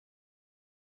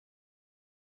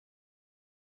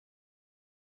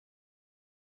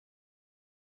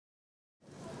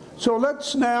So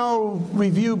let's now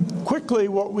review quickly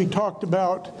what we talked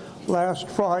about last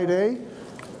Friday.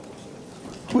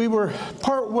 We were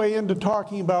partway into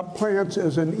talking about plants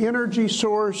as an energy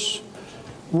source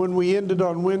when we ended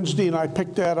on Wednesday, and I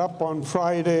picked that up on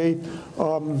Friday.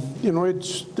 You know,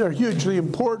 they're hugely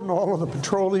important. All of the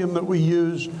petroleum that we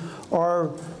use are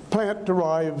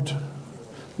plant-derived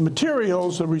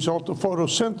materials, the result of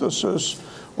photosynthesis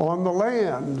on the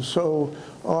land. So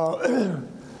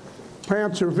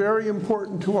plants are very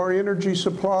important to our energy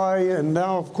supply, and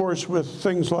now, of course, with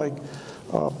things like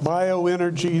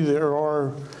bioenergy, there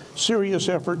are serious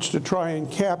efforts to try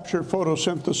and capture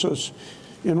photosynthesis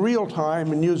in real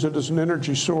time and use it as an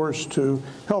energy source to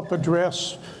help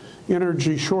address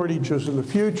energy shortages in the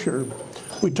future.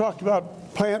 We talked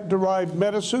about plant-derived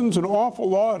medicines. An awful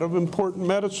lot of important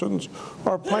medicines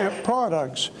are plant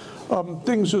products.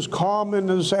 Things as common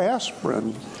as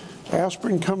aspirin.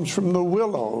 Aspirin comes from the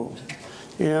willow,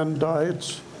 and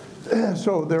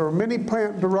so there are many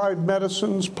plant-derived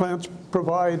medicines. Plants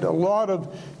provide a lot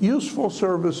of useful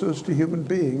services to human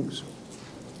beings.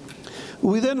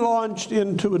 We then launched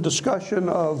into a discussion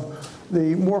of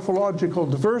the morphological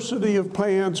diversity of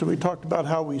plants, and we talked about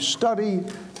how we study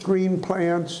green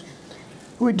plants.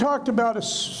 We talked about a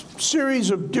series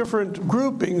of different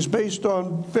groupings based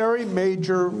on very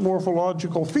major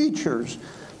morphological features,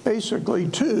 basically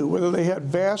two: whether they had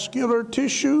vascular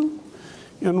tissue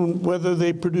and whether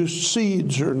they produced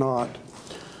seeds or not.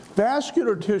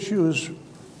 Vascular tissue is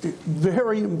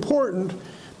very important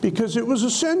because it was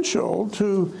essential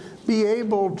to be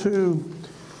able to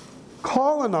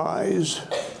colonize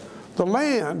the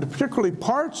land, particularly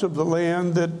parts of the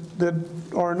land that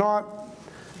are not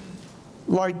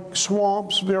like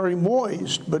swamps, very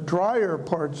moist, but drier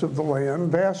parts of the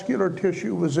land. Vascular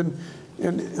tissue was an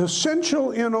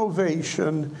essential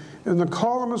innovation in the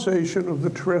colonization of the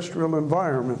terrestrial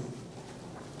environment.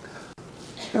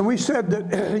 And we said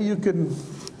that you can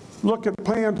look at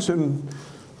plants in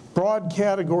broad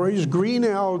categories: green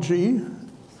algae.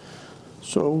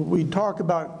 So we talk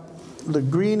about the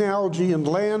green algae and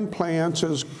land plants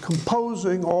as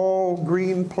composing all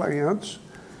green plants.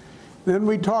 Then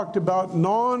we talked about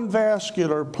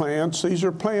non-vascular plants. These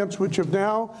are plants which have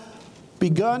now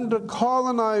begun to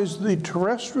colonize the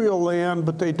terrestrial land,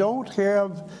 but they don't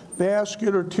have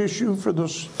vascular tissue for the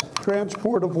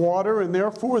transport of water, and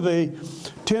therefore they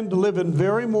tend to live in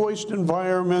very moist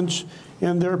environments,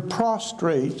 and they're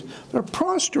prostrate. They're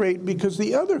prostrate because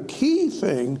the other key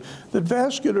thing that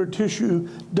vascular tissue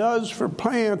does for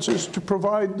plants is to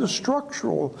provide the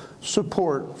structural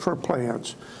support for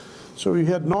plants. So you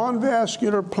had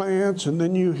non-vascular plants, and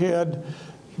then you had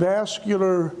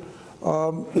vascular,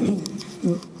 and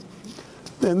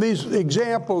these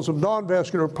examples of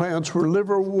non-vascular plants were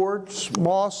liverworts,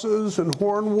 mosses, and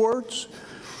hornworts.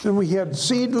 Then we had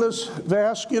seedless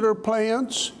vascular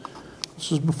plants.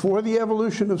 This is before the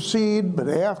evolution of seed, but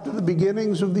after the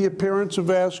beginnings of the appearance of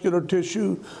vascular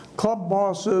tissue: club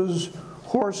mosses,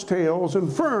 horsetails,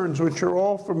 and ferns, which you're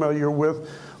all familiar with,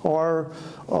 are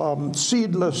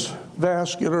seedless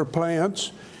vascular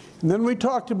plants. And then we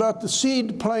talked about the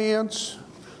seed plants,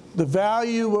 the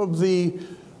value of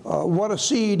what a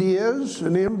seed is,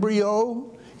 an embryo,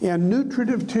 and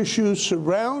nutritive tissue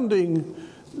surrounding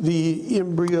the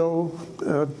embryo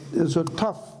is a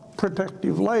tough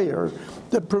protective layer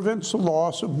that prevents the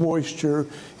loss of moisture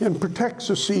and protects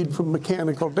the seed from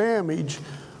mechanical damage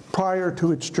prior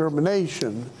to its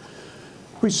germination.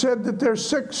 We said that there's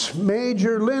 6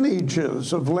 major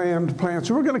lineages of land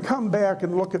plants. We're going to come back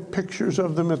and look at pictures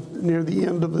of them near the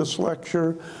end of this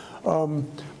lecture.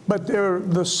 But they're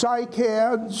the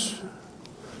cycads,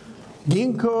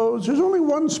 ginkgos. There's only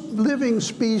one living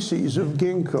species of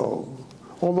ginkgo,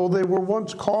 although they were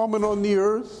once common on the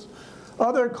earth.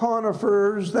 Other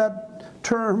conifers, that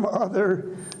term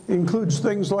other includes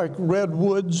things like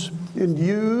redwoods and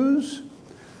yews,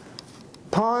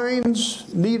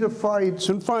 pines, neophytes,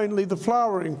 and finally the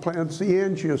flowering plants, the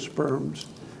angiosperms.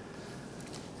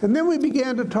 And then we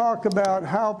began to talk about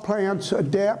how plants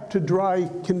adapt to dry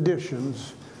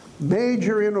conditions.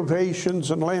 Major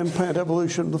innovations in land plant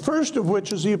evolution, the first of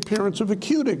which is the appearance of a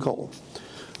cuticle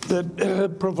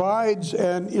that provides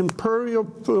an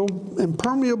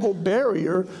impermeable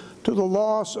barrier to the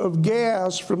loss of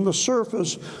gas from the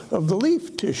surface of the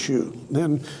leaf tissue.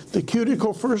 Then the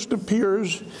cuticle first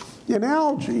appears in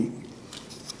algae.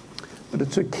 But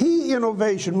it's a key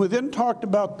innovation. We then talked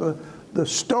about the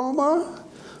stoma,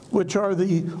 which are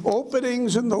the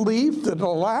openings in the leaf that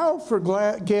allow for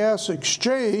gas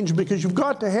exchange, because you've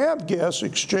got to have gas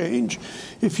exchange.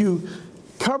 If you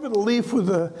cover the leaf with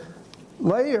a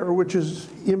layer, which is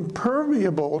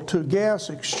impermeable to gas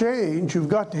exchange, you've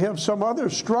got to have some other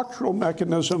structural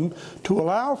mechanism to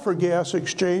allow for gas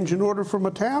exchange in order for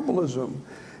metabolism.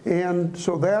 And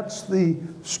so that's the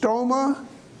stoma.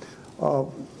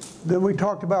 Then we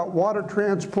talked about water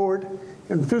transport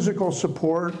and physical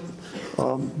support.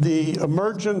 The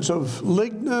emergence of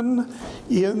lignin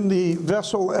in the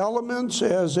vessel elements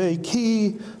as a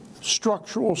key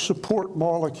structural support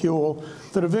molecule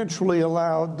that eventually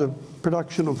allowed the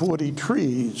production of woody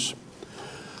trees.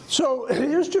 So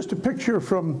here's just a picture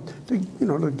from, to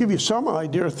give you some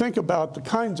idea, think about the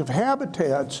kinds of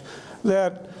habitats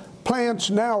that plants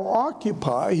now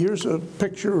occupy. Here's a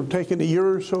picture taken a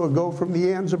year or so ago from the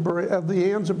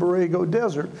Anza-Borrego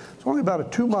Desert. It's only about a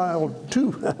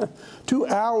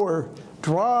 2-hour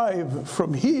drive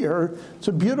from here. It's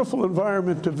a beautiful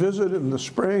environment to visit in the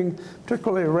spring,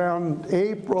 particularly around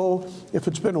April. If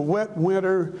it's been a wet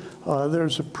winter,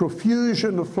 there's a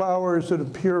profusion of flowers that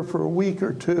appear for a week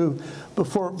or two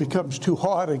before it becomes too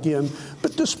hot again.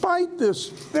 But despite this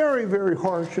very, very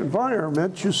harsh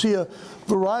environment, you see a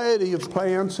variety of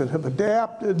plants that have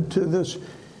adapted to this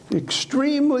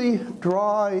extremely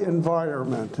dry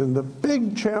environment. And the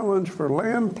big challenge for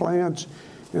land plants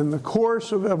in the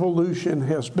course of evolution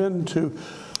has been to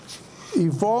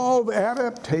evolve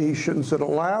adaptations that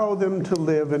allow them to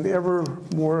live in ever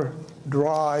more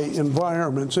dry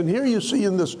environments. And here you see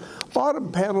in this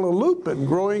bottom panel a lupin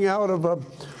growing out of a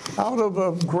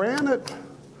granite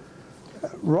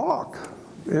rock,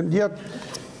 and yet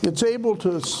it's able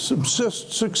to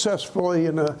subsist successfully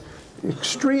in an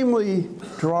extremely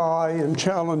dry and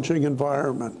challenging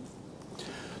environment.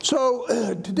 So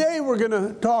today we're going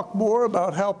to talk more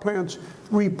about how plants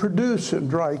reproduce in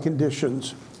dry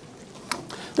conditions.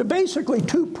 There are basically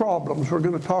two problems we're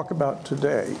going to talk about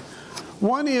today.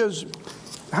 One is,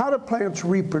 how do plants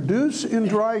reproduce in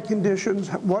dry conditions?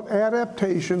 What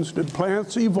adaptations did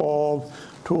plants evolve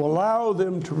to allow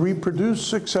them to reproduce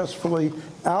successfully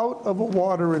out of a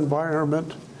water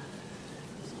environment?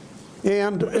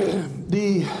 And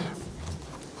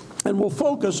we'll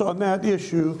focus on that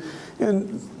issue.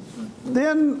 And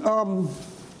then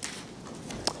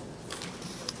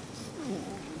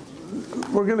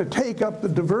we're going to take up the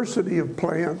diversity of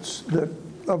plants,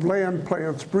 of land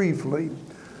plants, briefly.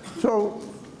 So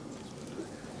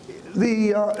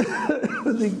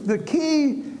the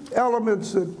key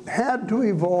elements that had to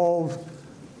evolve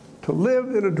to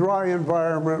live in a dry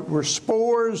environment were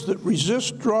spores that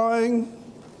resist drying,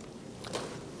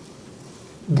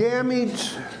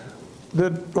 gametes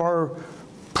that are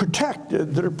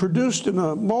protected, that are produced in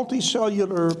a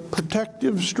multicellular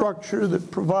protective structure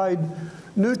that provide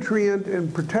nutrient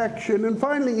and protection, and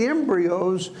finally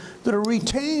embryos that are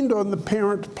retained on the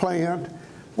parent plant,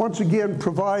 once again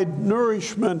provide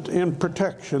nourishment and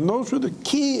protection. Those are the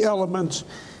key elements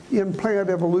in plant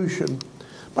evolution.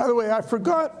 By the way, I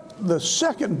forgot the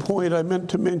second point I meant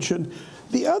to mention.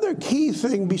 The other key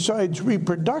thing besides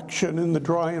reproduction in the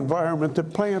dry environment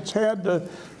that plants had to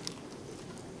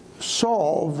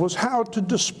solve was how to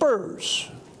disperse.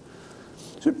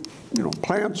 So,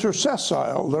 plants are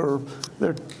sessile.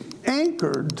 They're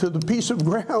anchored to the piece of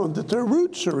ground that their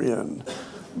roots are in.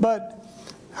 But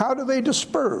how do they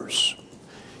disperse?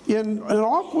 In an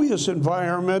aqueous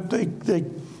environment, they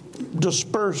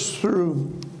disperse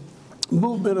through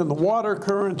movement in the water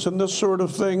currents and this sort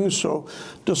of thing. So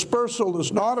dispersal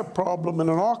is not a problem in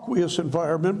an aqueous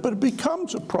environment, but it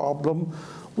becomes a problem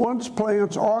once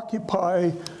plants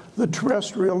occupy the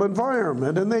terrestrial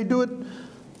environment. And they do it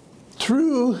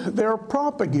through their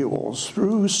propagules,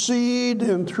 through seed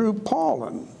and through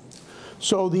pollen.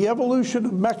 So the evolution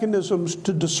of mechanisms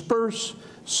to disperse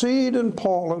seed and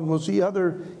pollen was the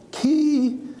other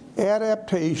key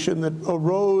adaptation that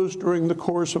arose during the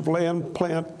course of land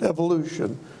plant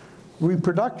evolution.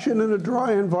 Reproduction in a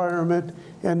dry environment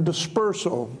and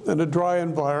dispersal in a dry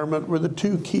environment were the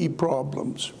two key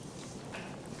problems.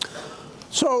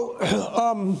 So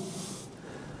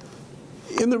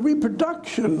in the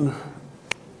reproduction,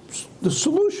 the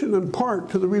solution in part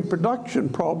to the reproduction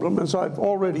problem, as I've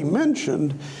already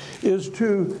mentioned, is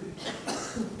to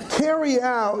carry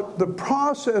out the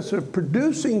process of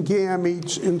producing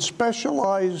gametes in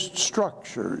specialized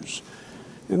structures.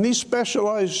 And these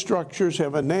specialized structures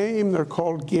have a name. They're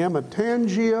called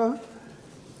gametangia.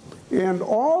 And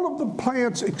all of the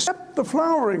plants, except the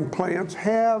flowering plants,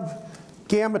 have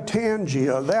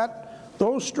gametangia.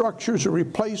 Those structures are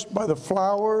replaced by the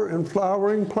flower and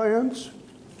flowering plants.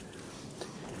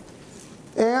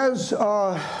 As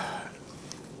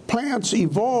plants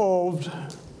evolved,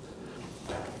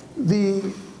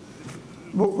 the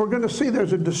what we're going to see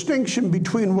there's a distinction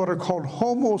between what are called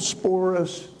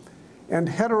homosporous and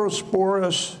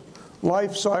heterosporous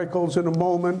life cycles in a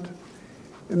moment.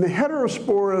 In the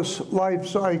heterosporous life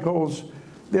cycles,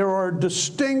 there are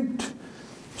distinct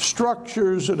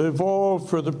structures that evolve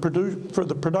for the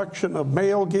production of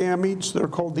male gametes. They're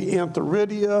called the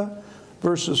antheridia,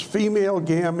 versus female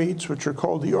gametes, which are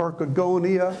called the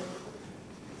archegonia.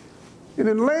 And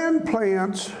in land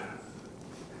plants,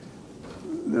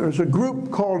 there's a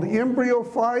group called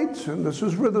embryophytes, and this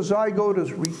is where the zygote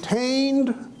is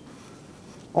retained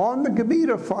on the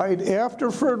gametophyte after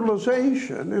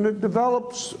fertilization, and it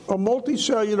develops a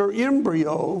multicellular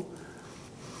embryo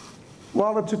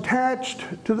while it's attached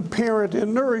to the parent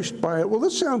and nourished by it. Well,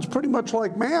 this sounds pretty much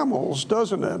like mammals,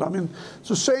 doesn't it? I mean, it's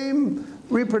the same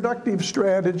reproductive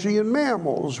strategy in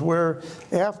mammals, where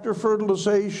after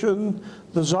fertilization,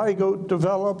 the zygote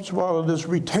develops while it is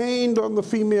retained on the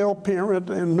female parent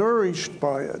and nourished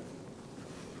by it.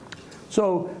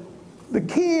 So the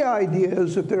key idea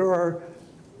is that there are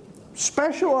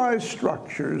specialized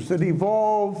structures that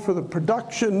evolve for the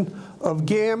production of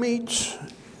gametes,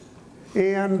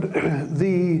 and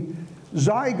the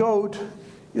zygote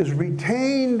is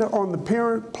retained on the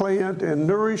parent plant and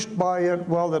nourished by it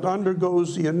while it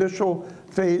undergoes the initial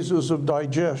phases of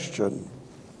digestion,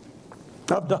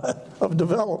 of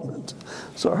development,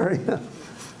 sorry.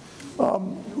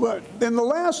 In the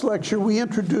last lecture, we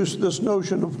introduced this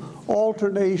notion of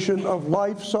alternation of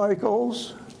life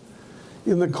cycles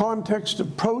in the context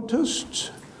of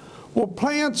protists. Well,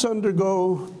 plants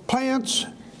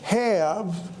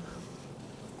have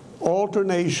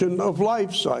alternation of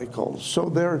life cycles. So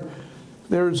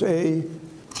there's a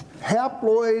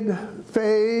haploid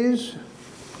phase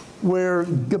where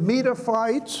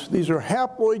gametophytes, these are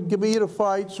haploid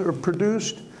gametophytes, are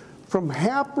produced from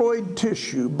haploid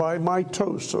tissue by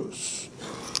mitosis,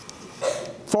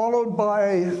 followed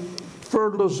by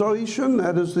fertilization,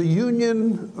 that is the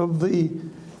union of the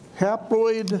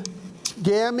haploid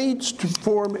gametes to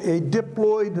form a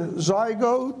diploid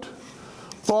zygote,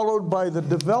 followed by the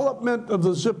development of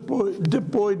the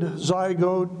diploid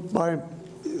zygote by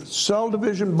cell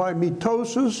division by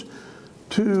mitosis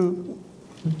to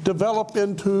develop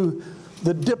into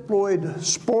the diploid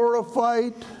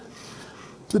sporophyte.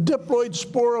 The diploid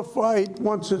sporophyte,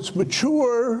 once it's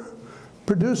mature,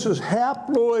 produces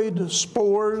haploid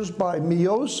spores by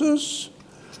meiosis.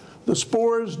 The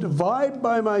spores divide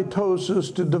by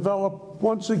mitosis to develop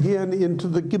once again into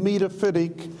the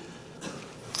gametophytic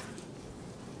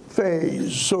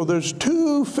phase. So there's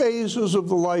two phases of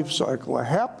the life cycle, a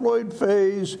haploid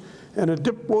phase and a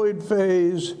diploid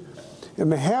phase. In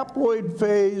the haploid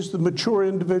phase, the mature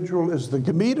individual is the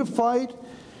gametophyte.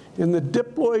 In the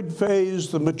diploid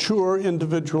phase, the mature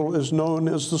individual is known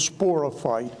as the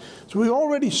sporophyte. So we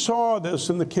already saw this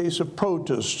in the case of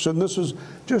protists, and this is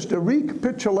just a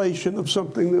recapitulation of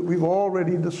something that we've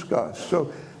already discussed.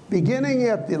 So beginning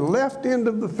at the left end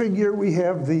of the figure, we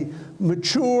have the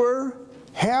mature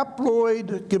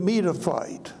haploid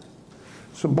gametophyte.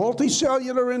 It's a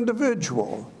multicellular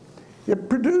individual. It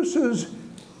produces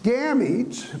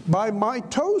gametes by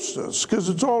mitosis because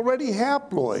it's already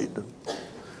haploid.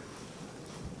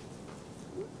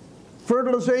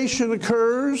 Fertilization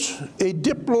occurs, a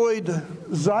diploid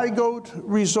zygote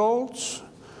results.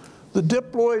 The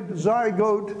diploid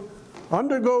zygote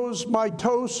undergoes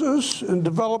mitosis and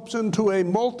develops into a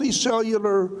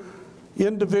multicellular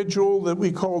individual that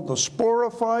we call the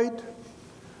sporophyte.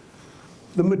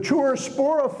 The mature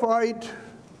sporophyte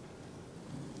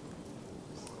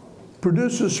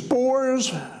produces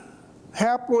spores,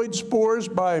 haploid spores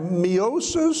by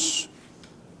meiosis.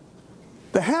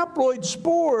 The haploid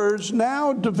spores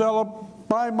now develop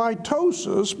by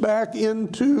mitosis back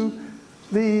into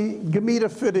the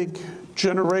gametophytic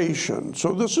generation.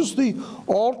 So this is the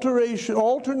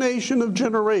alternation of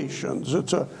generations.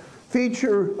 It's a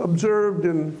feature observed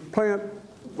in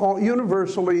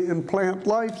universally in plant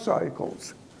life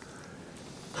cycles.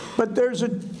 But there's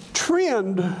a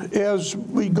trend as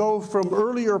we go from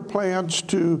earlier plants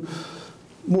to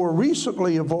more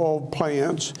recently evolved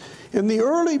plants. In the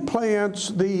early plants,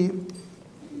 the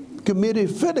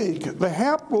gametophytic, the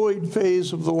haploid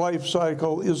phase of the life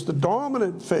cycle is the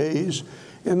dominant phase,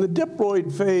 and the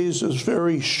diploid phase is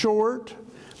very short.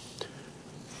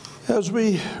 As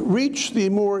we reach the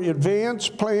more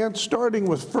advanced plants, starting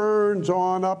with ferns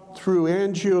on up through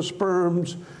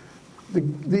angiosperms,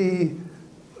 the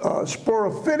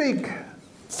sporophytic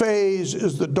phase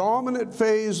is the dominant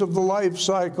phase of the life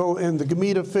cycle, and the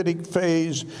gametophytic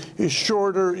phase is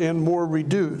shorter and more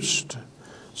reduced.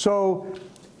 So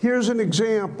here's an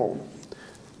example.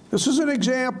 This is an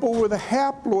example where the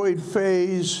haploid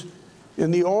phase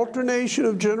in the alternation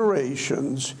of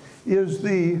generations is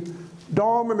the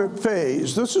dominant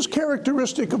phase. This is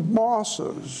characteristic of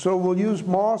mosses, so we'll use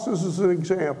mosses as an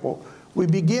example. We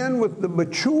begin with the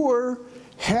mature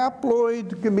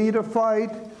haploid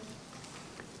gametophyte.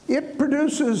 It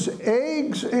produces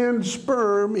eggs and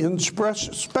sperm in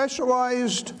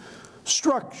specialized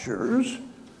structures.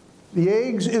 The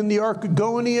eggs in the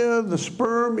archegonia, the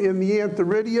sperm in the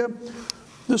antheridia.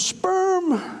 The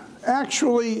sperm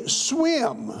actually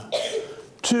swim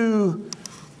to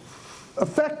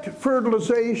affect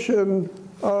fertilization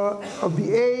of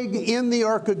the egg in the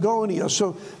archegonia.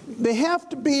 So they have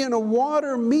to be in a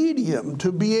water medium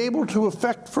to be able to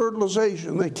affect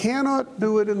fertilization. They cannot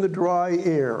do it in the dry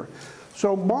air.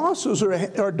 So mosses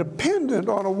are dependent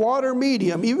on a water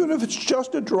medium, even if it's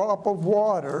just a drop of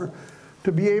water,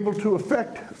 to be able to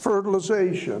affect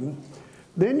fertilization.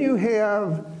 Then you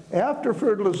have, after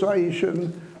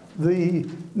fertilization, the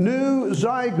new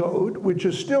zygote, which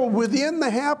is still within the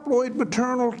haploid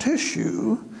maternal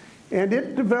tissue, and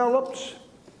it develops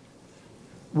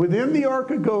within the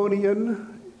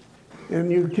archegonian,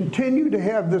 and you continue to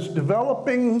have this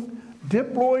developing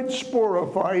diploid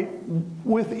sporophyte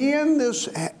within this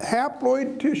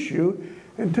haploid tissue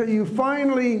until you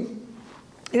finally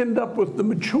end up with the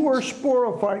mature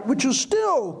sporophyte, which is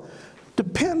still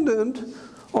dependent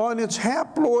on its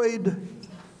haploid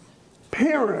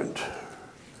parent.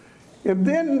 And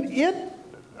then it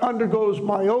undergoes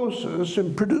meiosis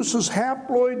and produces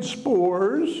haploid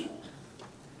spores,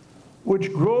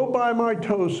 which grow by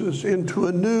mitosis into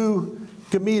a new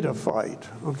gametophyte.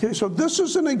 Okay, so this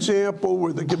is an example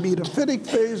where the gametophytic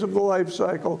phase of the life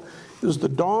cycle is the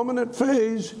dominant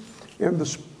phase, and the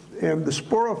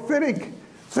sporophytic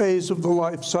phase of the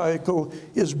life cycle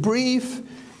is brief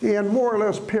and more or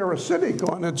less parasitic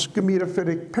on its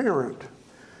gametophytic parent.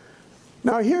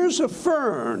 Now here's a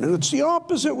fern, and it's the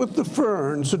opposite with the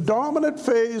ferns. The dominant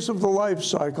phase of the life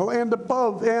cycle, and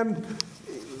above and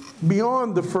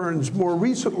beyond the ferns, more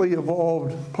recently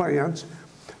evolved plants,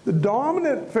 the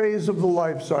dominant phase of the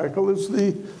life cycle is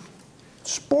the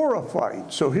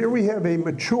sporophyte. So here we have a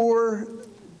mature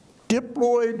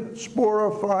diploid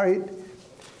sporophyte.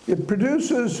 It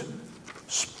produces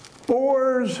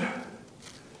spores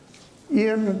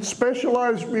in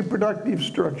specialized reproductive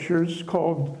structures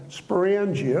called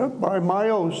sporangia by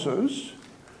meiosis.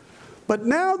 But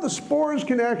now the spores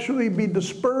can actually be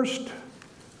dispersed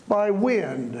by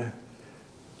wind.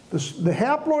 The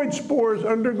haploid spores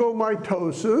undergo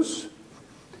mitosis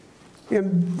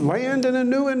and land in a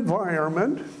new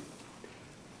environment,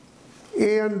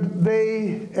 and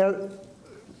they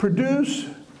produce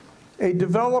a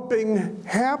developing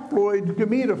haploid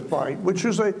gametophyte, which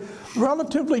is a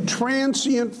relatively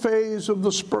transient phase of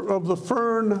the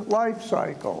fern life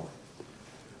cycle.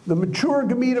 The mature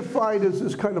gametophyte is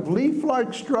this kind of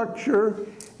leaf-like structure,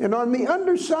 and on the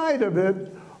underside of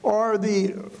it are the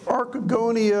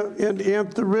archegonia and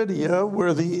antheridia,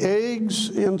 where the eggs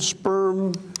and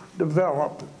sperm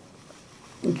develop.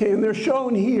 Okay, and they're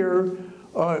shown here.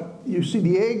 You see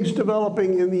the eggs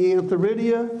developing in the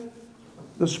antheridia,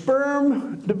 the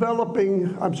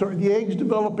eggs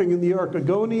developing in the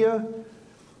archegonia,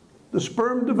 the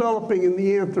sperm developing in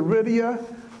the antheridia.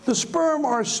 The sperm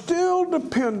are still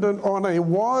dependent on a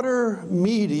water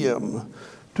medium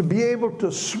to be able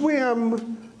to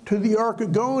swim to the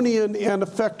archegonian and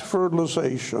affect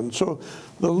fertilization. So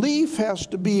the leaf has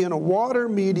to be in a water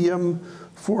medium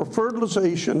for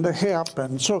fertilization to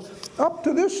happen. So up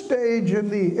to this stage in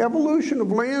the evolution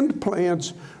of land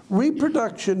plants,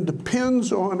 reproduction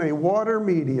depends on a water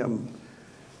medium,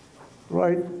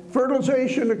 right?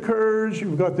 Fertilization occurs,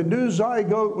 you've got the new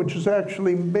zygote, which is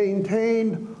actually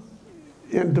maintained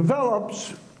and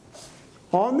develops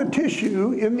on the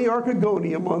tissue in the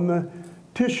archegonium, on the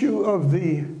tissue of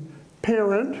the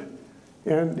parent,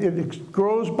 and it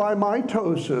grows by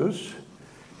mitosis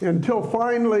until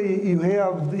finally you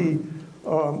have the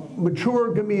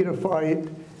mature gametophyte,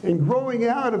 and growing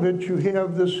out of it you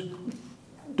have this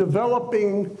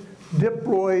developing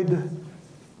diploid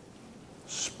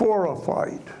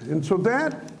sporophyte. And so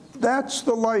that's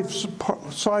the life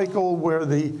cycle where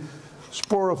the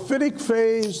sporophytic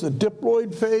phase, the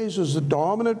diploid phase, is the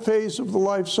dominant phase of the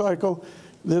life cycle.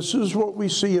 This is what we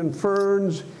see in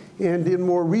ferns and in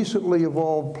more recently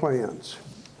evolved plants.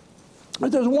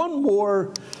 But there's one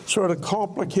more sort of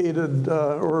complicated,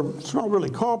 or it's not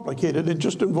really complicated, it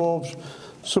just involves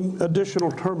some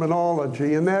additional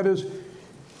terminology, and that is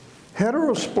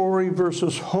heterospory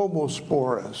versus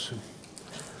homosporous.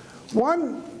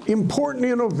 One important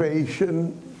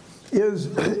innovation is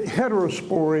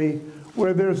heterospory,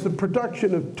 where there's the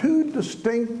production of two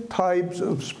distinct types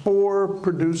of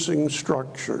spore-producing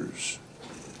structures.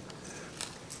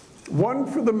 One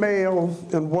for the male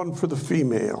and one for the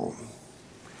female.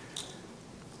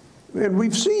 And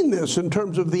we've seen this in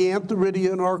terms of the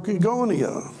Antheridia and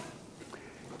Archegonia.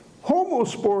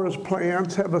 Homosporous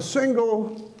plants have a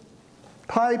single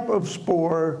type of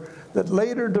spore that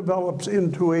later develops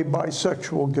into a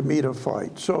bisexual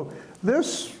gametophyte. So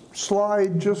this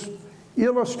slide just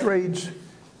illustrates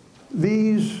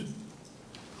these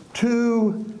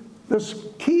this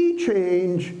key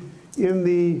change in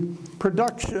the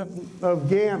production of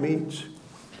gametes.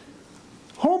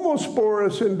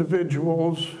 Homosporous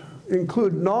individuals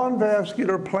include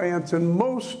non-vascular plants, and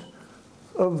most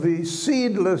of the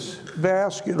seedless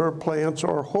vascular plants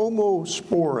are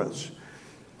homosporous.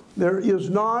 There is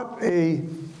not a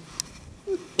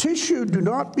tissue do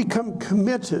not become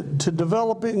committed to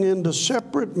developing into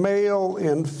separate male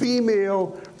and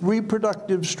female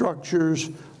reproductive structures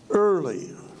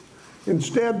early.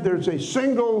 Instead, there's a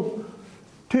single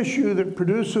tissue that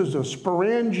produces a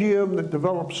sporangium that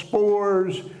develops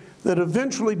spores that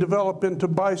eventually develop into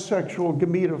bisexual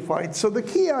gametophytes. So the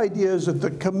key idea is that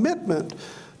the commitment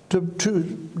to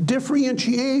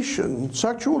differentiation,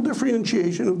 sexual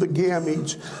differentiation of the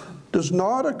gametes, does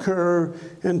not occur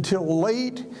until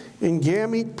late in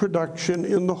gamete production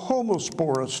in the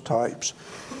homosporous types.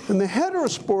 In the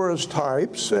heterosporous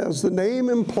types, as the name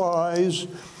implies,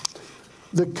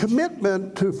 the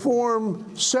commitment to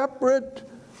form separate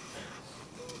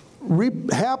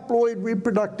haploid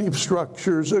reproductive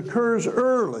structures occurs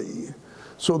early.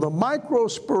 So the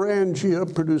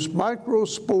microsporangia produce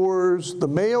microspores, the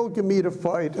male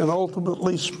gametophyte, and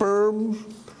ultimately sperm.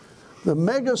 The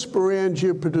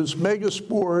megasporangia produce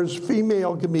megaspores,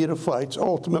 female gametophytes,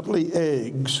 ultimately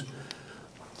eggs.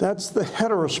 That's the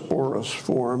heterosporous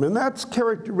form, and that's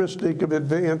characteristic of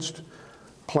advanced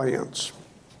plants.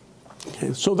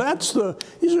 Okay, so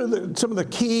these are some of the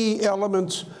key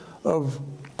elements of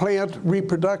plant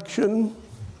reproduction.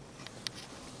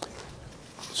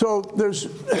 So there's,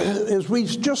 as we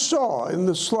just saw in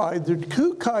the slide, there are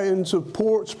two kinds of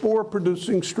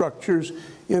spore-producing structures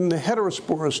in the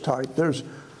heterosporous type. There's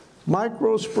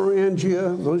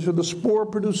microsporangia, those are the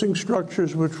spore-producing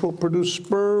structures which will produce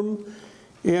sperm,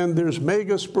 and there's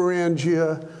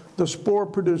megasporangia, the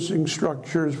spore-producing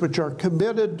structures which are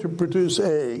committed to produce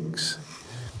eggs.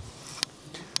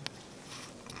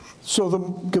 So the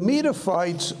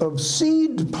gametophytes of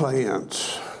seed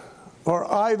plants are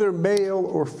either male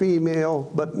or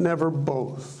female, but never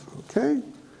both, okay?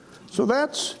 So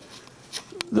that's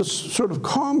this sort of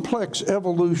complex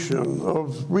evolution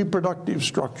of reproductive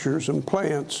structures in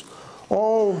plants,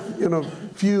 all in a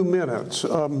few minutes.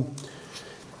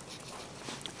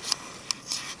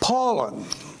 Pollen.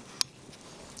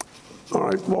 All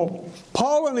right, well,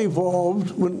 pollen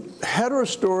evolved when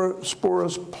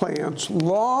heterosporous plants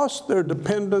lost their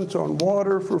dependence on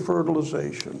water for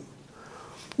fertilization.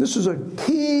 This is a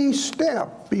key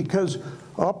step because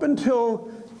up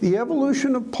until the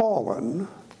evolution of pollen,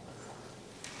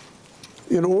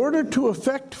 in order to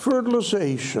affect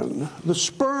fertilization, the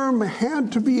sperm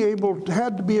had to be able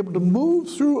to move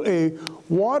through a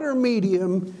water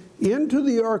medium into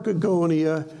the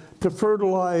archegonia to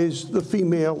fertilize the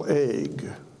female egg.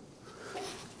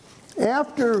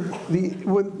 With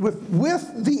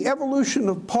the evolution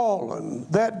of pollen,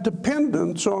 that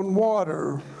dependence on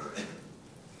water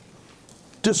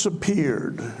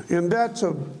disappeared, and that's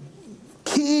a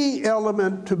key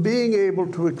element to being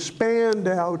able to expand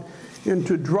out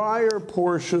into drier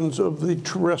portions of the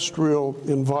terrestrial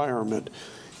environment.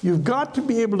 You've got to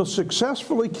be able to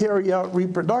successfully carry out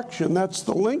reproduction. That's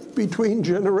the link between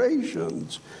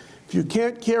generations. If you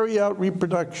can't carry out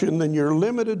reproduction, then you're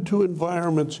limited to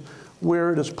environments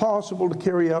where it is possible to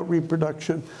carry out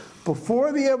reproduction.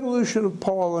 Before the evolution of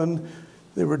pollen,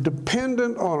 they were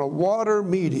dependent on a water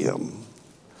medium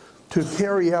to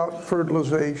carry out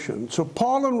fertilization. So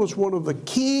pollen was one of the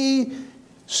key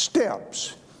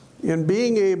steps in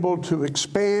being able to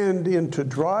expand into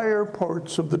drier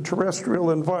parts of the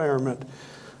terrestrial environment.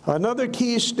 Another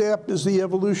key step is the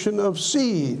evolution of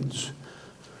seeds.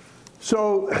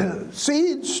 So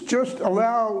seeds just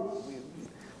allow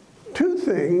two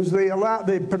things. They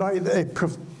provide a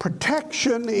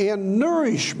protection and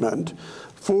nourishment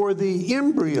for the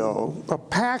embryo, a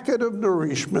packet of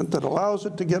nourishment that allows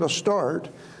it to get a start.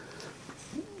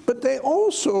 But they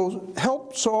also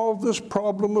help solve this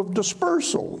problem of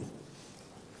dispersal.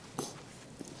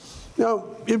 Now,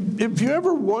 if you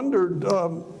ever wondered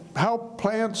how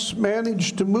plants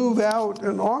manage to move out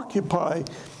and occupy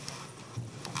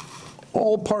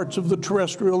all parts of the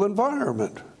terrestrial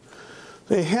environment,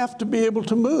 they have to be able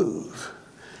to move.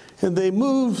 And they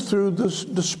move through this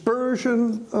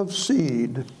dispersion of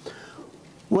seed.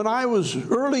 When I was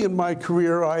early in my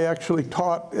career, I actually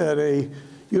taught at a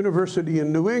university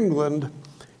in New England,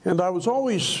 and I was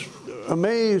always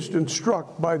amazed and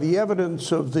struck by the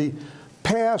evidence of the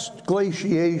past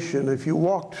glaciation. If you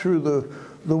walked through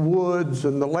the woods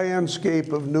and the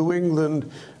landscape of New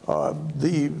England,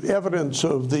 the evidence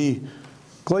of the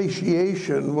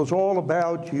glaciation was all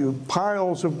about you.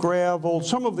 Piles of gravel.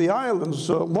 Some of the islands,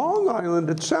 Long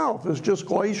Island itself is just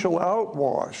glacial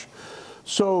outwash.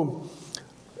 So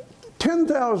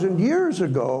 10,000 years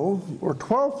ago, or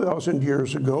 12,000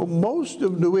 years ago, most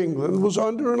of New England was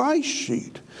under an ice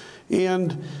sheet.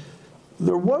 And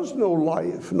there was no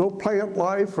life, no plant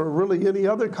life, or really any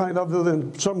other kind other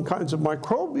than some kinds of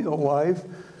microbial life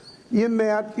in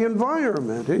that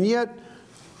environment. And yet,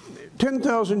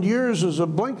 10,000 years is a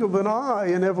blink of an eye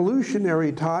in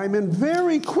evolutionary time, and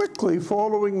very quickly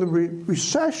following the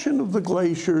recession of the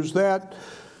glaciers, that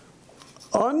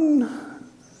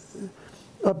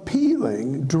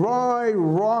unappealing, dry,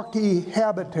 rocky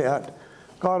habitat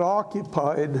got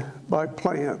occupied by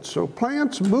plants. So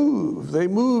plants move, they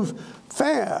move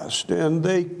fast, and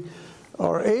they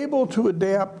are able to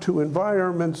adapt to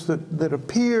environments that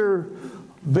appear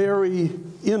very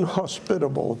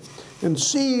inhospitable. And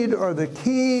seed are the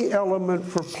key element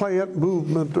for plant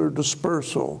movement or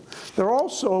dispersal. They're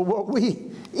also what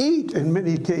we eat in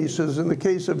many cases. In the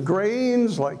case of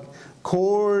grains like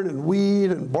corn and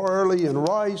wheat and barley and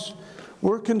rice,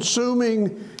 we're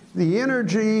consuming the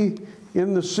energy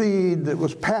in the seed that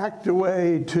was packed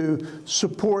away to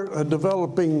support a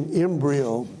developing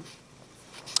embryo.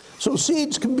 So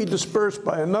seeds can be dispersed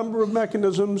by a number of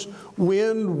mechanisms: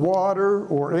 wind, water,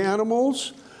 or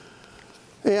animals.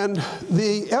 And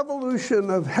the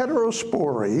evolution of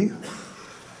heterospory,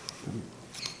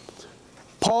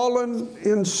 pollen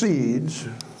in seeds,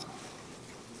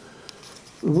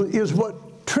 is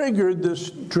what triggered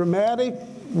this dramatic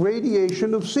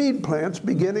radiation of seed plants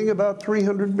beginning about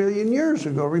 300 million years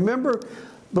ago. Remember,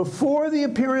 before the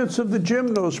appearance of the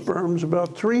gymnosperms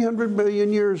about 300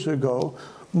 million years ago,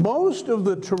 most of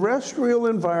the terrestrial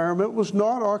environment was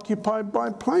not occupied by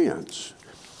plants,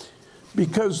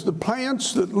 because the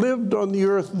plants that lived on the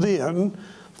earth then,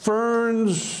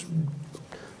 ferns,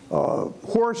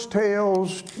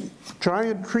 horsetails,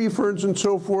 giant tree ferns and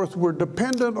so forth, were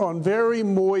dependent on very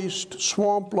moist,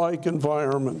 swamp-like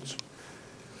environments.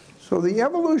 So the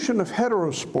evolution of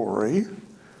heterospory,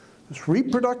 this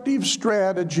reproductive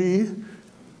strategy,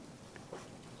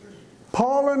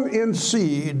 pollen in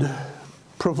seed,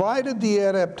 provided the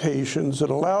adaptations that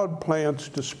allowed plants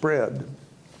to spread.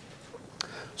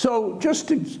 So just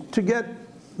to get,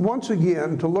 once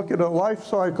again, to look at a life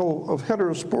cycle of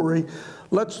heterospory,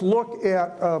 let's look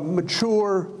at a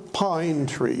mature pine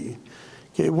tree.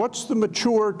 Okay, what's the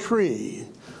mature tree?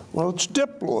 Well, it's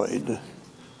diploid.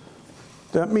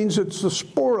 That means it's the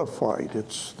sporophyte.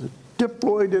 It's the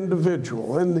diploid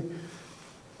individual. And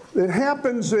it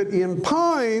happens that in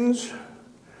pines,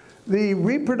 the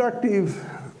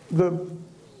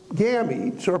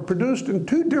gametes are produced in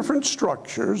two different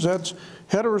structures. That's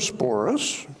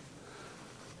heterosporous.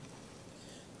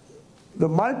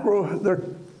 They're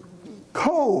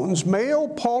cones, male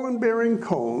pollen-bearing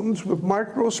cones with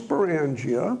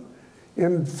microsporangia,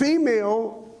 and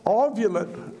female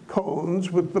ovulate cones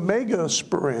with the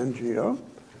megasporangia.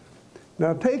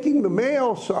 Now, taking the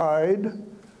male side,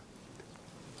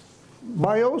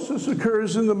 meiosis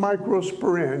occurs in the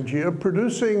microsporangia,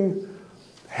 producing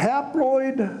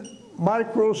haploid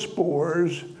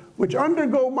microspores, which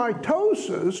undergo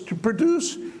mitosis to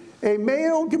produce a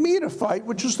male gametophyte,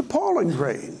 which is the pollen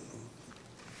grain.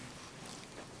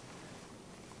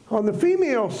 On the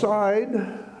female side,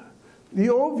 the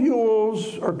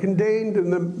ovules are contained in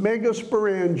the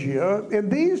megasporangia, and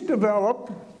these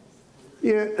develop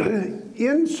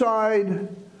inside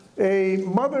a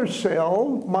mother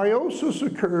cell. Meiosis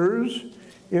occurs,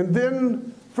 and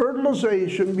then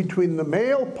fertilization between the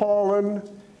male pollen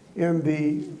and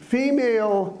the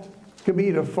female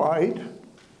gametophyte,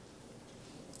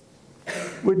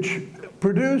 which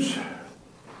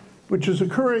is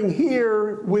occurring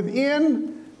here within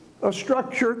a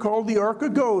structure called the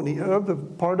archegonia, the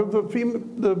part of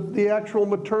the actual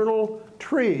maternal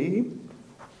tree.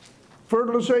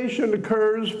 Fertilization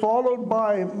occurs, followed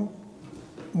by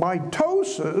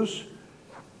mitosis,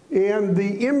 and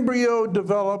the embryo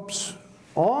develops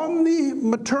on the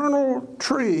maternal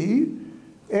tree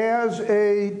as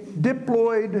a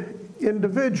diploid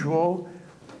individual.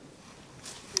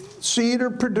 Seed are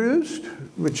produced,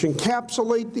 which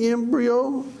encapsulate the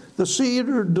embryo. the seed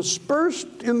are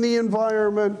dispersed in the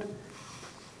environment.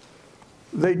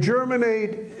 They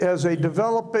germinate as a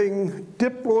developing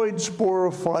diploid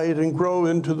sporophyte and grow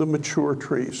into the mature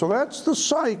tree. So that's the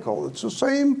cycle. It's the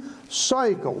same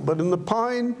cycle, but in the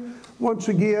pine, once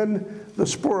again, the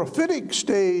sporophytic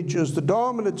stage is the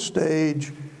dominant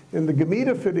stage, and the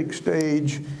gametophytic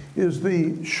stage is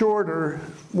the shorter,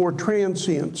 more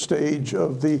transient stage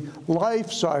of the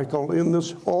life cycle in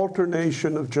this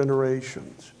alternation of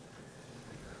generations.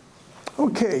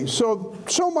 Okay, so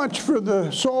much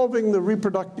for solving the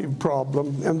reproductive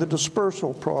problem and the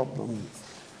dispersal problem.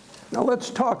 Now let's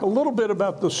talk a little bit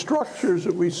about the structures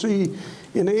that we see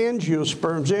in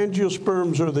angiosperms.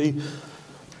 Angiosperms are the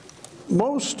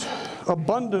most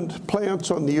abundant plants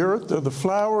on the earth. They're the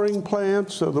flowering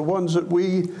plants. They're the ones that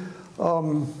we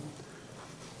love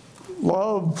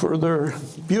for their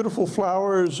beautiful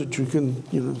flowers that you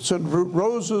can send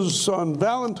roses on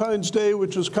Valentine's Day,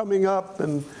 which is coming up,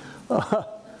 and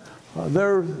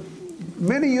there are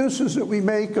many uses that we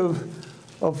make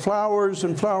of flowers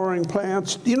and flowering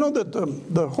plants. You know that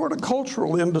the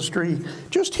horticultural industry,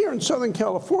 just here in Southern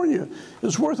California,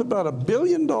 is worth about $1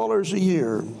 billion a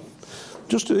year.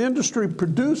 Just an industry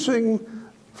producing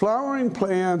flowering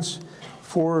plants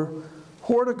for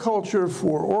horticulture,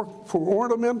 for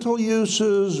ornamental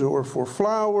uses, or for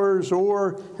flowers,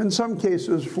 or in some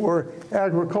cases for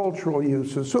agricultural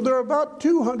uses. So there are about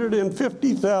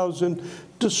 250,000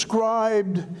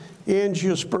 described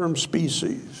angiosperm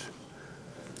species.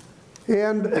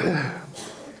 And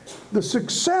the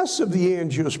success of the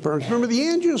angiosperms, remember the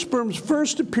angiosperms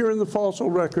first appear in the fossil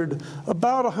record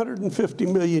about 150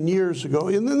 million years ago,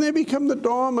 and then they become the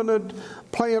dominant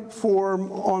plant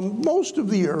form on most of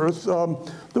the earth.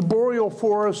 The boreal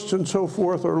forests and so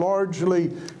forth are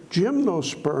largely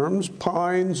gymnosperms,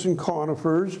 pines and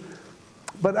conifers,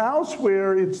 but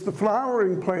elsewhere it's the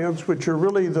flowering plants which are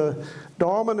really the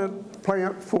dominant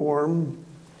plant form.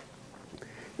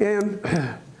 And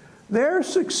their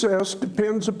success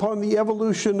depends upon the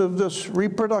evolution of this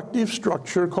reproductive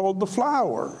structure called the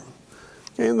flower.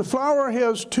 And the flower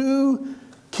has two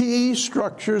key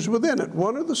structures within it.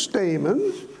 One are the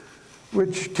stamens,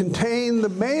 which contain the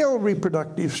male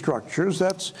reproductive structures.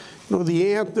 That's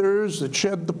the anthers that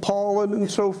shed the pollen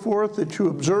and so forth that you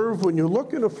observe when you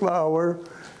look at a flower.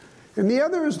 And the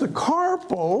other is the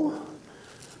carpel,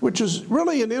 which is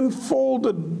really an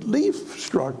enfolded leaf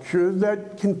structure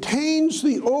that contains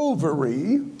the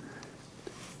ovary.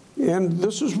 And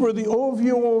this is where the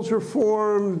ovules are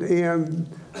formed, and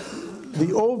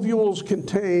the ovules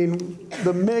contain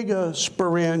the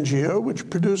megasporangia, which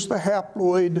produce the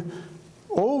haploid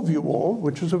ovule,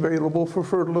 which is available for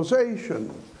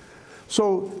fertilization.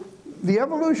 So the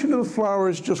evolution of the flower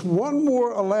is just one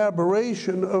more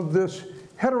elaboration of this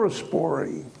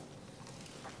heterospory.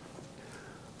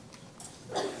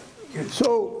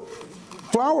 So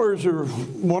flowers are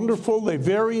wonderful. They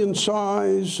vary in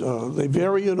size. They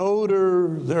vary in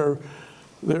odor.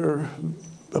 They're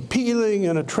appealing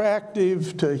and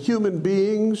attractive to human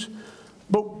beings.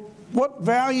 But what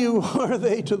value are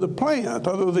they to the plant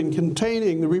other than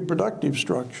containing the reproductive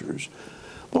structures?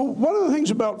 Well, one of the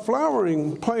things about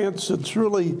flowering plants that's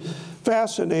really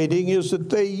fascinating is that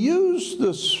they use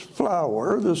this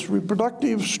flower, this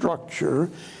reproductive structure,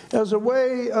 as a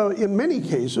way, in many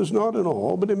cases, not in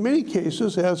all, but in many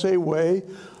cases, as a way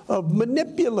of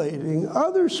manipulating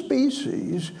other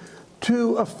species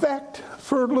to affect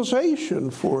fertilization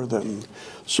for them.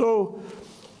 So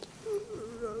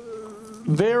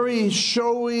very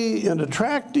showy and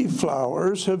attractive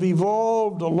flowers have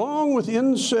evolved along with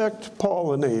insect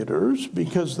pollinators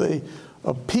because they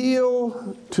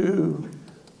appeal to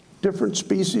different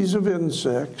species of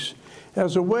insects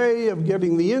as a way of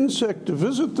getting the insect to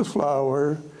visit the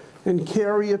flower and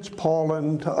carry its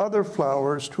pollen to other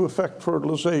flowers to affect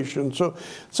fertilization. So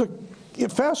it's a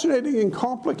fascinating and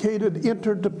complicated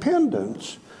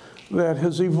interdependence that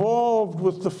has evolved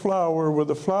with the flower, where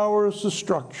the flower is the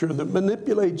structure that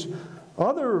manipulates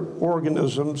other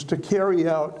organisms to carry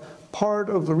out part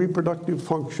of the reproductive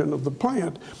function of the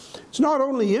plant. It's not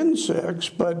only insects,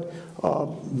 but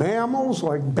mammals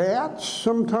like bats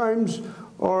sometimes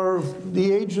are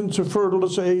the agents of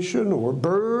fertilization, or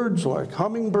birds like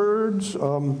hummingbirds.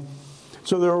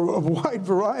 So there are a wide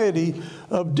variety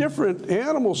of different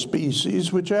animal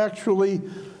species which actually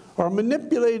are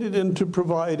manipulated into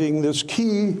providing this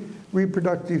key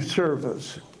reproductive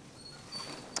service.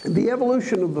 The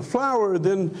evolution of the flower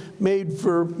then made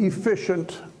for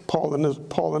efficient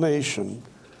pollination.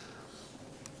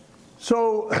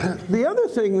 So the other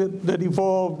thing that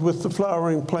evolved with the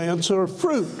flowering plants are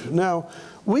fruit. Now,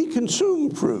 we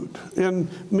consume fruit, and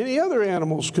many other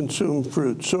animals consume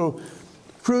fruit. So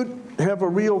fruit have a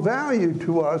real value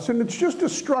to us, and it's just a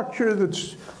structure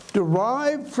that's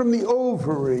derived from the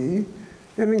ovary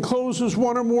and encloses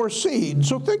one or more seeds.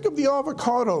 So think of the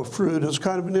avocado fruit as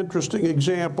kind of an interesting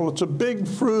example. It's a big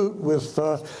fruit with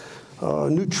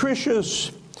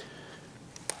nutritious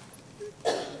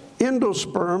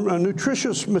endosperm, a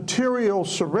nutritious material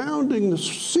surrounding the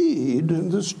seed,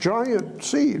 and this giant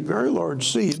seed, very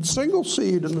large seed, single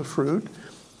seed in the fruit.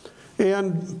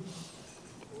 And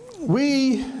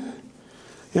we,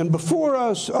 and before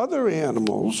us, other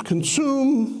animals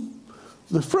consume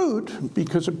the fruit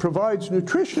because it provides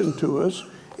nutrition to us,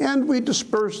 and we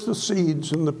disperse the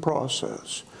seeds in the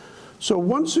process. So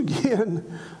once again,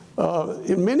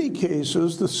 in many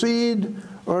cases, the seed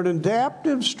are an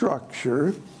adaptive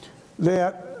structure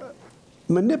that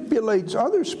manipulates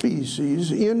other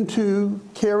species into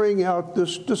carrying out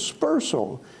this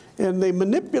dispersal. And they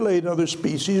manipulate other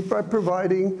species by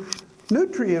providing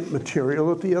nutrient material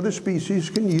that the other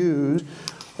species can use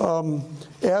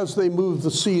as they move the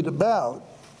seed about.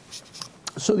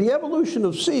 So the evolution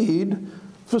of seed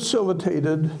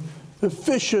facilitated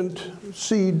efficient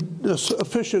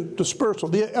dispersal.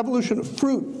 The evolution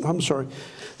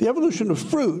of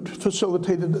fruit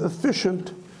facilitated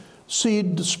efficient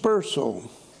seed dispersal.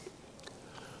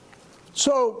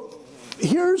 So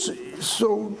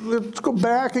let's go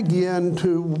back again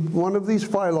to one of these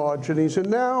phylogenies and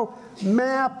now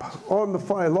map on the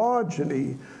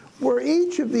phylogeny where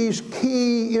each of these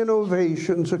key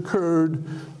innovations occurred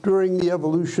during the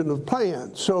evolution of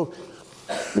plants. So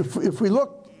if we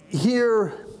look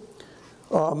here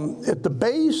at the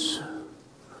base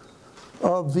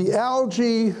of the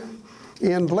algae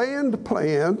and land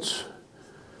plants,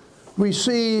 we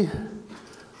see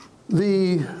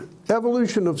the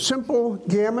evolution of simple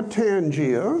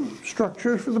gametangia,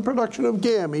 structures for the production of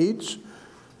gametes,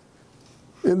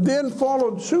 and then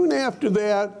followed soon after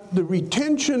that the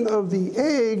retention of the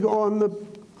egg on the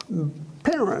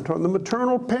parent, on the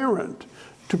maternal parent,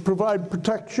 to provide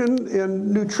protection and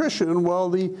nutrition while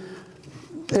the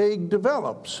egg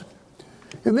develops.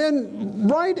 And then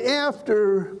right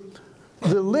after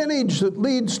the lineage that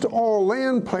leads to all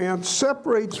land plants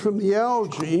separates from the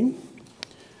algae,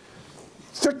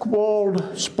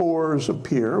 thick-walled spores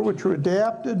appear, which are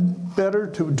adapted better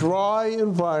to dry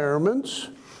environments.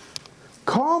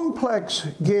 Complex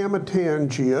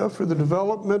gametangia for the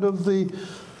development of the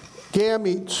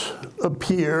gametes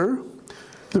appear.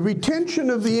 The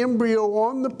retention of the embryo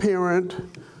on the parent,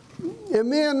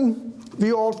 and then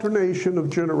the alternation of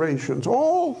generations,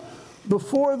 all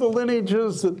before the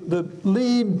lineages that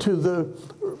lead to the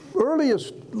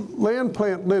earliest land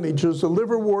plant lineages, the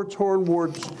liverworts,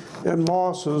 hornworts, and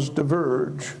mosses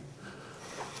diverge.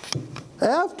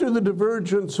 After the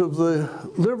divergence of the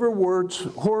liverworts,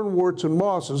 hornworts, and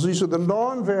mosses, these are the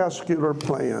non-vascular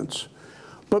plants,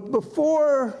 but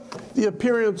before the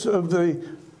appearance of the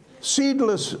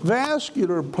seedless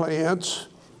vascular plants,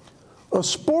 a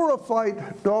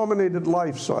sporophyte-dominated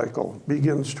life cycle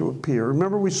begins to appear.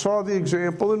 Remember, we saw the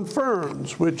example in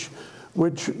ferns, which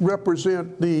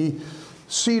represent the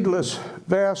seedless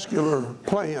vascular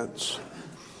plants.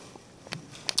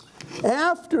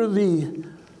 After the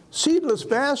seedless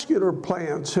vascular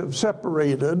plants have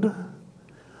separated,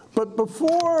 but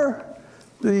before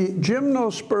the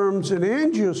gymnosperms and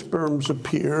angiosperms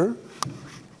appear,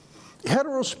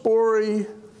 heterospory,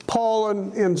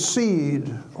 pollen, and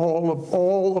seed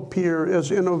all appear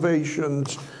as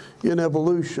innovations in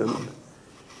evolution.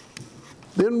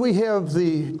 Then we have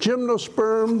the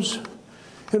gymnosperms,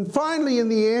 and finally in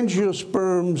the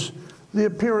angiosperms, the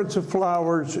appearance of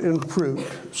flowers and fruit.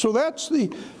 So that's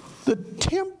the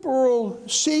temporal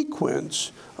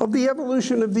sequence of the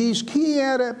evolution of these key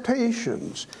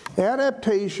adaptations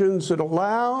that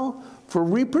allow for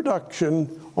reproduction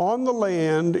on the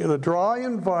land in a dry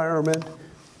environment,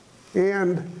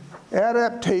 and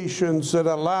adaptations that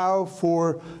allow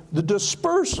for the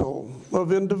dispersal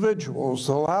of individuals,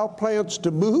 that allow plants to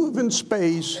move in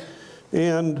space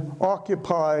and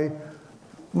occupy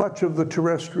much of the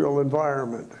terrestrial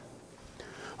environment.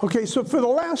 Okay, so for the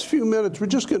last few minutes, we're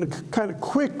just going to kind of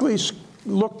quickly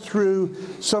look through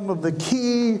some of the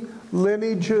key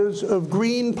lineages of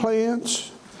green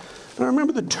plants. Now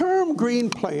remember, the term green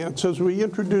plants, as we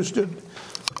introduced it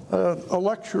a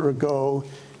lecture ago,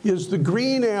 is the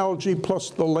green algae plus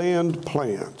the land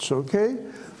plants, okay?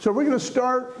 So we're going to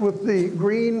start with the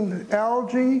green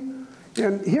algae,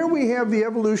 and here we have the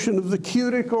evolution of the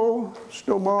cuticle,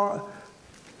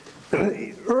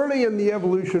 early in the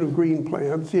evolution of green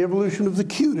plants, the evolution of the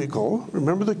cuticle.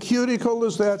 Remember, the cuticle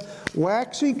is that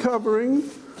waxy covering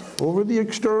over the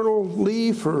external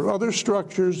leaf or other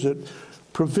structures that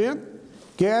prevent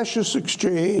gaseous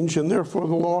exchange and therefore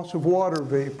the loss of water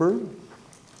vapor,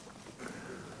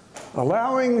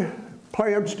 allowing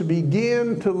plants to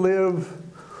begin to live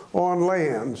on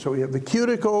land. So we have the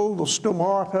cuticle, the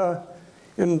stomata,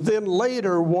 and then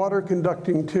later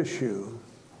water-conducting tissue.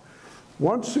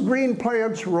 Once the green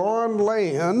plants were on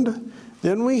land,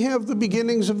 then we have the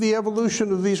beginnings of the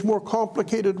evolution of these more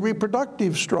complicated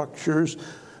reproductive structures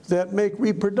that make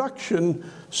reproduction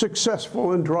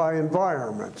successful in dry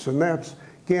environments. And that's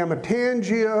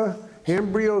gametangia,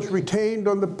 embryos retained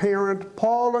on the parent,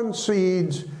 pollen,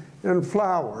 seeds, and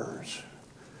flowers.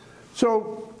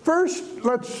 So first,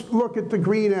 let's look at the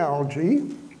green algae.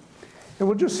 And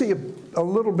we'll just see a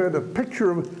little bit of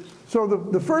picture of, so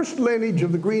the first lineage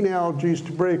of the green algae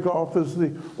to break off is the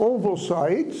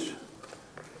ovocytes,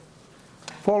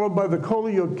 followed by the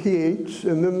coleochaetes,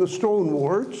 and then the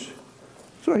stoneworts.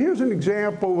 So here's an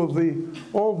example of the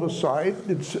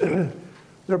ovocyte.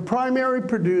 They're primary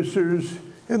producers,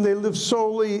 and they live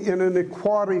solely in an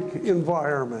aquatic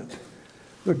environment.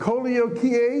 The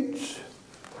coleochaetes,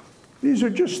 these are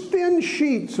just thin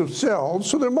sheets of cells,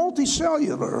 so they're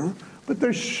multicellular, but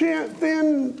they're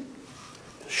thin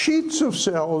sheets of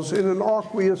cells in an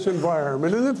aqueous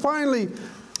environment. And then finally,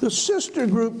 the sister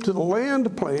group to the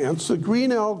land plants, the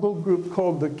green algal group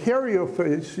called the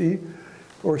caryophyceae,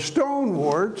 or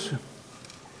stoneworts,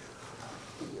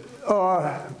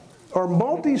 are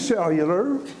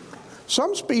multicellular.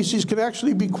 Some species can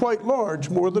actually be quite large,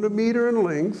 more than 1 meter in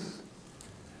length.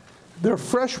 They're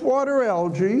freshwater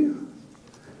algae,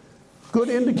 good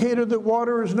indicator that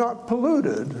water is not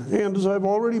polluted. And as I've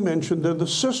already mentioned, they're the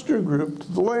sister group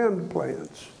to the land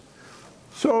plants.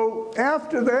 So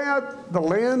after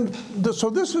that, so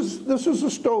this is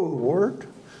a stonewort.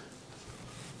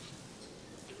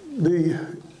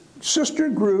 The sister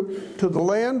group to the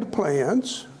land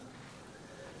plants.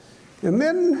 And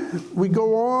then we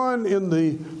go on in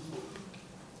the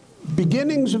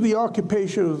beginnings of the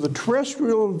occupation of the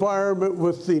terrestrial environment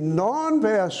with the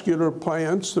non-vascular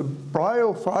plants, the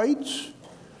bryophytes.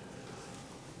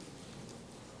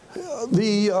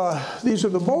 These are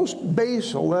the most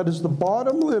basal, that is the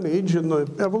bottom lineage in the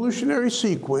evolutionary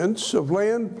sequence of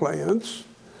land plants.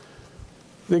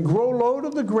 They grow low to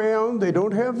the ground, they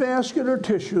don't have vascular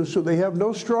tissue, so they have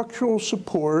no structural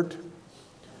support.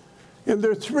 And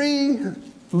there are 3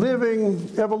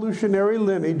 living evolutionary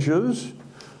lineages: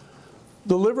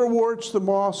 the liverworts, the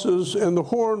mosses, and the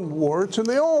hornworts, and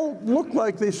they all look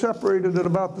like they separated at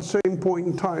about the same point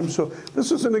in time. So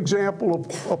this is an example of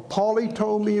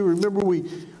polytomy. Remember, we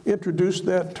introduced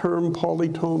that term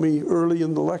polytomy early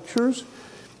in the lectures.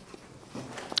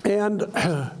 And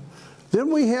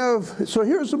then we have, so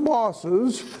here's the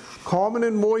mosses, common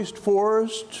in moist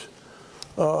forests,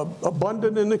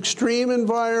 abundant in extreme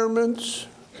environments.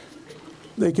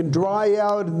 They can dry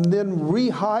out and then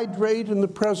rehydrate in the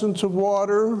presence of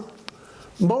water.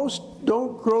 Most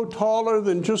don't grow taller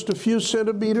than just a few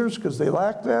centimeters because they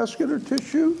lack vascular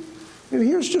tissue. And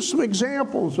here's just some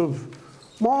examples of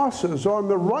mosses. On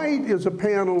the right is a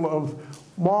panel of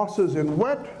mosses in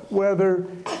wet weather,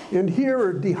 and here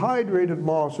are dehydrated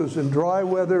mosses in dry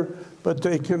weather, but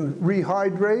they can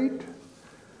rehydrate.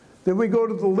 Then we go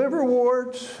to the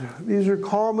liverworts. These are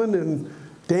common in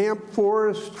damp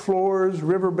forest floors,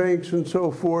 riverbanks, and so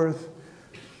forth.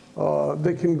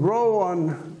 They can grow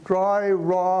on dry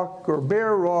rock or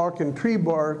bare rock and tree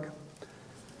bark,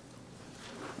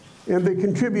 and they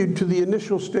contribute to the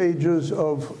initial stages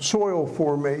of soil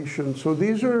formation. So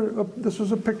this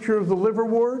is a picture of the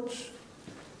liverworts.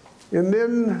 And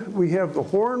then we have the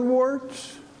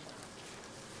hornworts.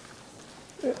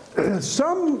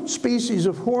 Some species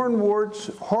of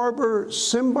hornworts harbor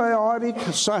symbiotic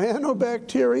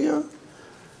cyanobacteria,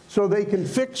 so they can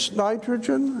fix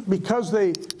nitrogen because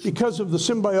of the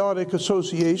symbiotic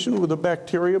association with a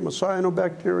bacterium, a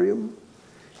cyanobacterium.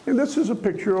 And this is a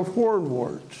picture of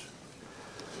hornworts.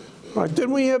 All right, then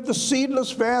we have the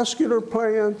seedless vascular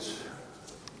plants.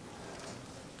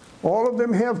 All of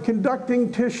them have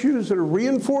conducting tissues that are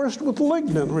reinforced with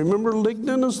lignin. Remember,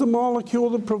 lignin is the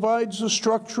molecule that provides the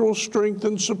structural strength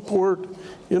and support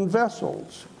in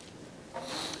vessels.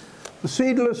 The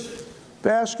seedless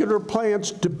vascular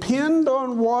plants depend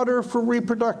on water for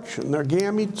reproduction. Their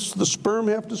gametes, the sperm,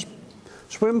 have to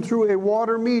swim through a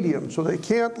water medium, so they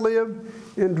can't live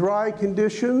in dry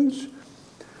conditions.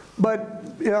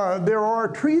 But there are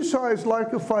tree-sized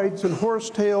lycophytes and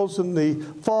horsetails in the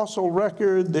fossil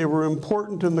record. They were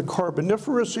important in the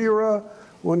Carboniferous era,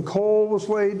 when coal was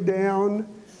laid down.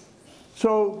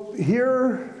 So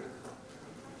here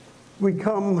we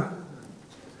come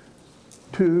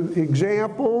to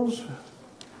examples.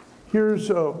 Here's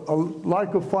a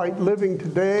lycophyte living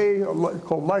today,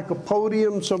 called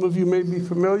Lycopodium. Some of you may be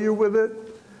familiar with it.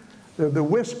 They're the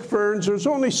whisk ferns. There's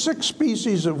only 6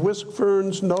 species of whisk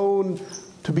ferns known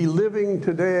to be living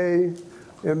today,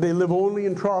 and they live only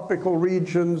in tropical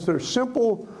regions. They're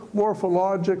simple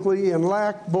morphologically and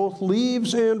lack both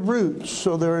leaves and roots.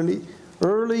 So they're in the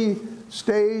early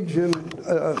stage in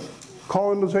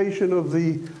colonization of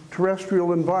the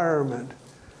terrestrial environment.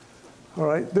 All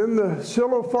right, then the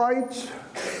xylophytes,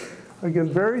 again,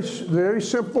 very, very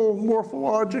simple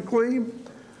morphologically.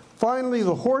 Finally,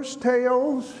 the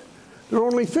horsetails. There are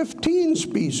only 15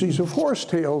 species of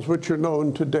horsetails which are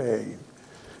known today.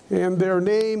 And their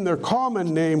name, their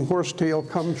common name, horsetail,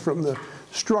 comes from the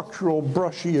structural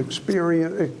brushy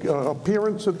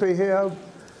appearance that they have.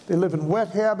 They live in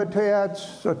wet habitats,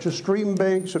 such as stream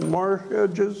banks and marsh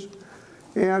edges.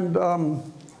 And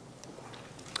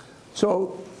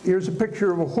so here's a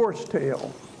picture of a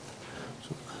horsetail.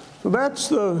 So that's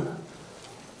the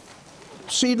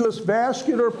seedless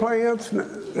vascular plants.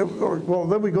 Well,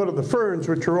 then we go to the ferns,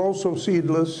 which are also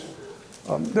seedless.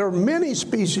 There are many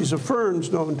species of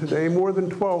ferns known today, more than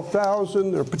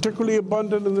 12,000. They're particularly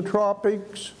abundant in the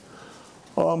tropics.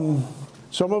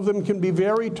 Some of them can be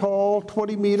very tall,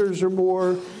 20 meters or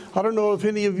more. I don't know if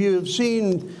any of you have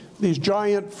seen these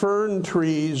giant fern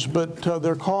trees, but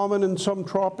they're common in some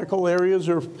tropical areas.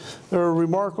 They're a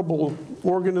remarkable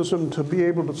organism to be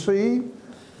able to see.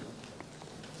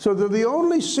 So they're the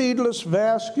only seedless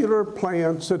vascular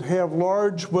plants that have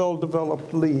large,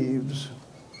 well-developed leaves.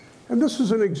 And this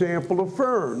is an example of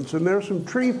ferns. And there's some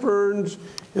tree ferns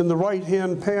in the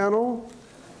right-hand panel.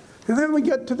 And then we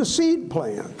get to the seed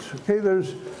plants. Okay,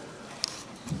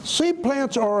 seed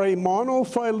plants are a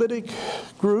monophyletic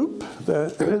group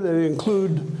that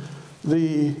include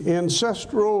the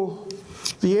ancestor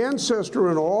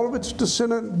in all of its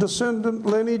descendant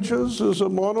lineages is a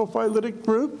monophyletic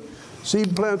group.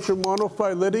 Seed plants are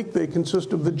monophyletic. They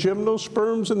consist of the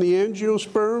gymnosperms and the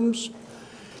angiosperms.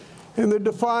 And they're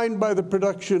defined by the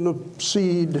production of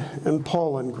seed and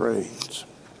pollen grains.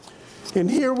 And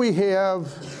here we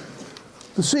have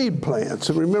the seed plants.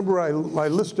 And remember, I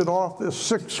listed off the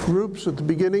 6 groups at the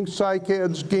beginning: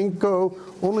 cycads, ginkgo,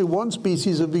 only one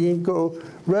species of ginkgo,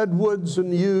 redwoods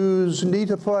and yews,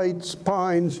 neophytes,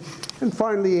 pines, and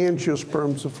finally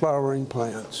angiosperms, the flowering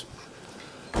plants.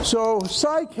 So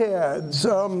cycads,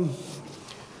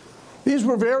 these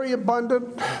were very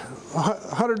abundant,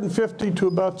 150 to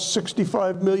about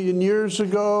 65 million years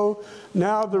ago.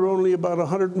 Now there are only about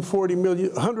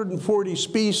 140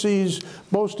 species.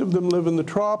 Most of them live in the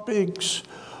tropics.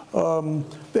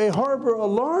 They harbor a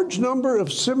large number of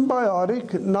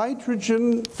symbiotic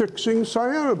nitrogen-fixing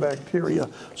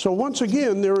cyanobacteria. So once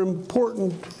again, they're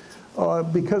important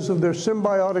because of their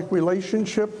symbiotic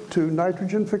relationship to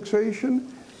nitrogen fixation.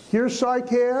 Here's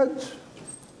cycads.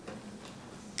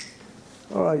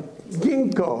 All right,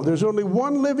 ginkgo. There's only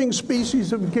one living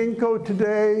species of ginkgo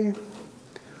today.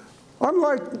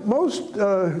 Unlike most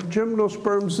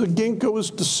gymnosperms, the ginkgo is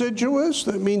deciduous.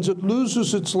 That means it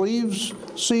loses its leaves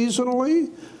seasonally,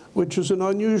 which is an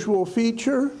unusual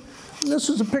feature. And this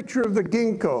is a picture of the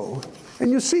ginkgo.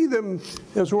 And you see them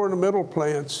as ornamental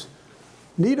plants.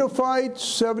 Neophytes,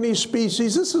 70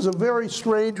 species. This is a very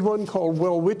strange one called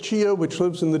Welwitschia, which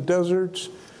lives in the deserts.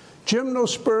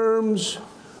 Gymnosperms,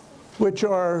 which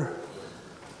are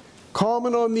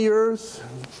common on the earth.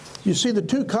 You see the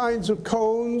 2 kinds of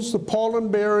cones, the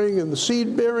pollen-bearing and the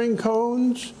seed-bearing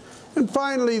cones. And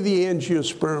finally, the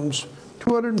angiosperms,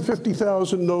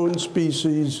 250,000 known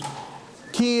species,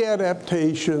 key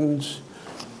adaptations,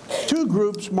 2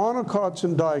 groups, monocots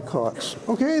and dicots.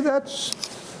 Okay, that's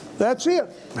it.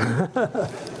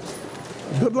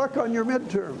 Good luck on your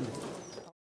midterm.